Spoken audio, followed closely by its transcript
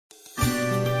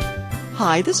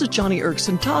Hi, this is Johnny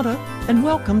Erkson Tada, and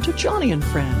welcome to Johnny and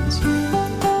Friends.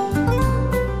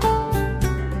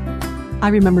 I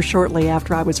remember shortly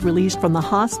after I was released from the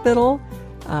hospital,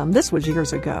 this was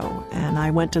years ago, and I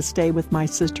went to stay with my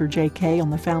sister J.K. on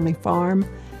the family farm.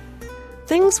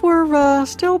 Things were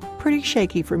still pretty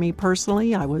shaky for me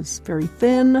personally. I was very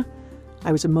thin.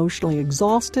 I was emotionally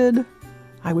exhausted.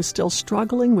 I was still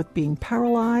struggling with being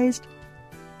paralyzed.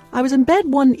 I was in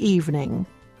bed one evening,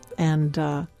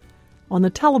 and on the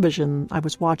television, I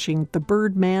was watching The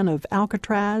Birdman of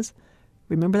Alcatraz.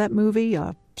 Remember that movie?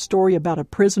 A story about a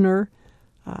prisoner.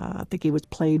 I think he was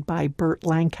played by Burt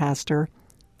Lancaster,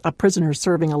 a prisoner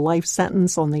serving a life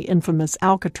sentence on the infamous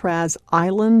Alcatraz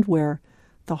Island, where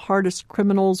the hardest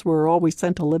criminals were always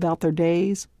sent to live out their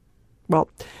days. Well,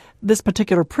 this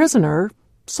particular prisoner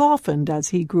softened as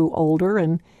he grew older,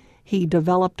 and he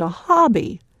developed a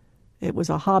hobby. It was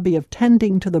a hobby of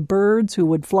tending to the birds who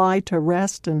would fly to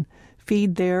rest and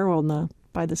feed there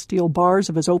by the steel bars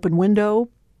of his open window.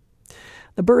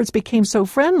 The birds became so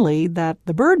friendly that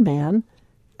the Birdman,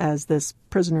 as this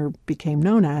prisoner became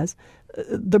known as,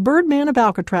 the Birdman of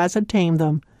Alcatraz had tamed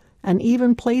them and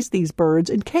even placed these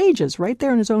birds in cages right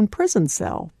there in his own prison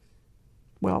cell.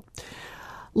 Well,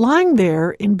 lying there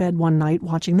in bed one night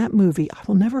watching that movie, I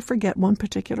will never forget one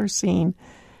particular scene.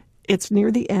 It's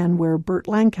near the end where Burt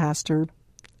Lancaster,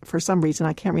 for some reason,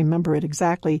 I can't remember it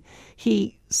exactly,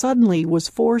 he suddenly was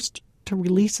forced to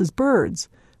release his birds.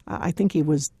 I think he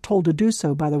was told to do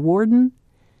so by the warden.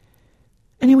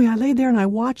 Anyway, I lay there and I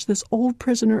watched this old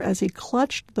prisoner as he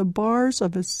clutched the bars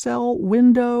of his cell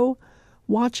window,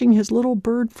 watching his little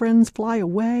bird friends fly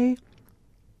away.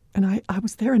 And I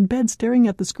was there in bed staring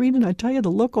at the screen, and I tell you, the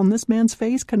look on this man's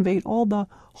face conveyed all the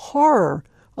horror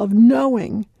of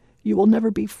knowing you will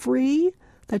never be free,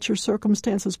 that your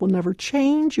circumstances will never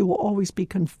change, you will always be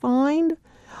confined.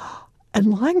 And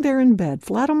lying there in bed,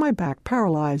 flat on my back,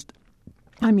 paralyzed,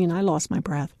 I lost my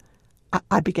breath.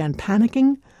 I began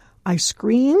panicking. I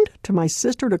screamed to my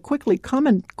sister to quickly come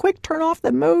and turn off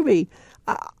the movie.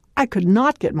 I could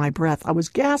not get my breath. I was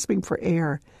gasping for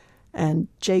air. And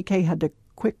J.K. had to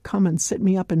quick come and sit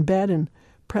me up in bed and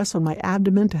press on my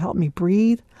abdomen to help me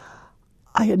breathe.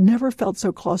 I had never felt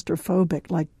so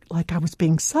claustrophobic, like I was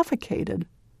being suffocated.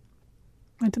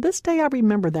 And to this day, I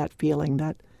remember that feeling,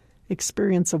 that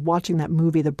experience of watching that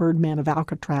movie, The Birdman of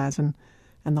Alcatraz, and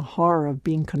the horror of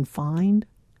being confined.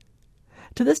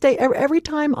 To this day, every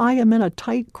time I am in a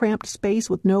tight, cramped space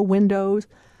with no windows,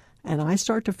 and I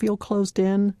start to feel closed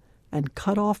in and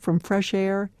cut off from fresh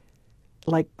air,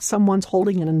 like someone's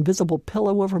holding an invisible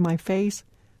pillow over my face,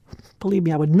 believe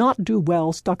me, I would not do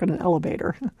well stuck in an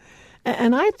elevator.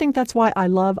 And I think that's why I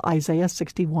love Isaiah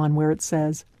 61, where it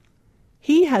says,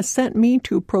 "He has sent me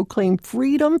to proclaim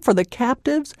freedom for the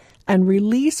captives and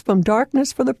release from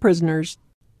darkness for the prisoners."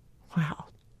 Wow.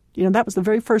 That was the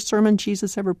very first sermon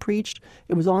Jesus ever preached.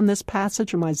 It was on this passage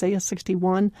from Isaiah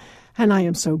 61. And I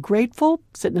am so grateful,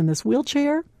 sitting in this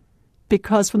wheelchair,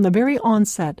 because from the very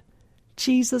onset,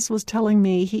 Jesus was telling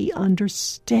me he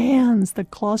understands the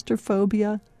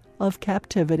claustrophobia of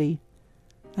captivity.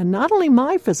 And not only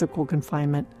my physical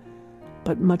confinement,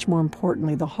 but much more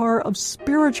importantly, the horror of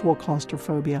spiritual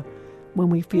claustrophobia when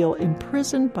we feel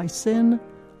imprisoned by sin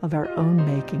of our own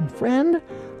making. Friend,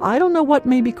 I don't know what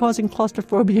may be causing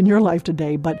claustrophobia in your life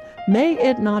today, but may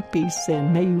it not be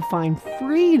sin. May you find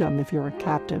freedom if you're a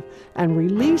captive and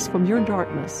release from your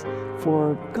darkness,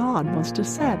 for God wants to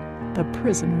set the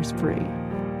prisoners free.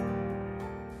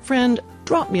 Friend,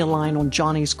 drop me a line on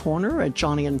Johnny's Corner at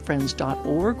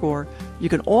johnnyandfriends.org, or you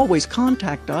can always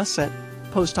contact us at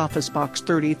Post Office Box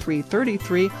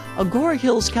 3333, Agoura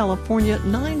Hills, California,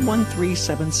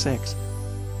 91376.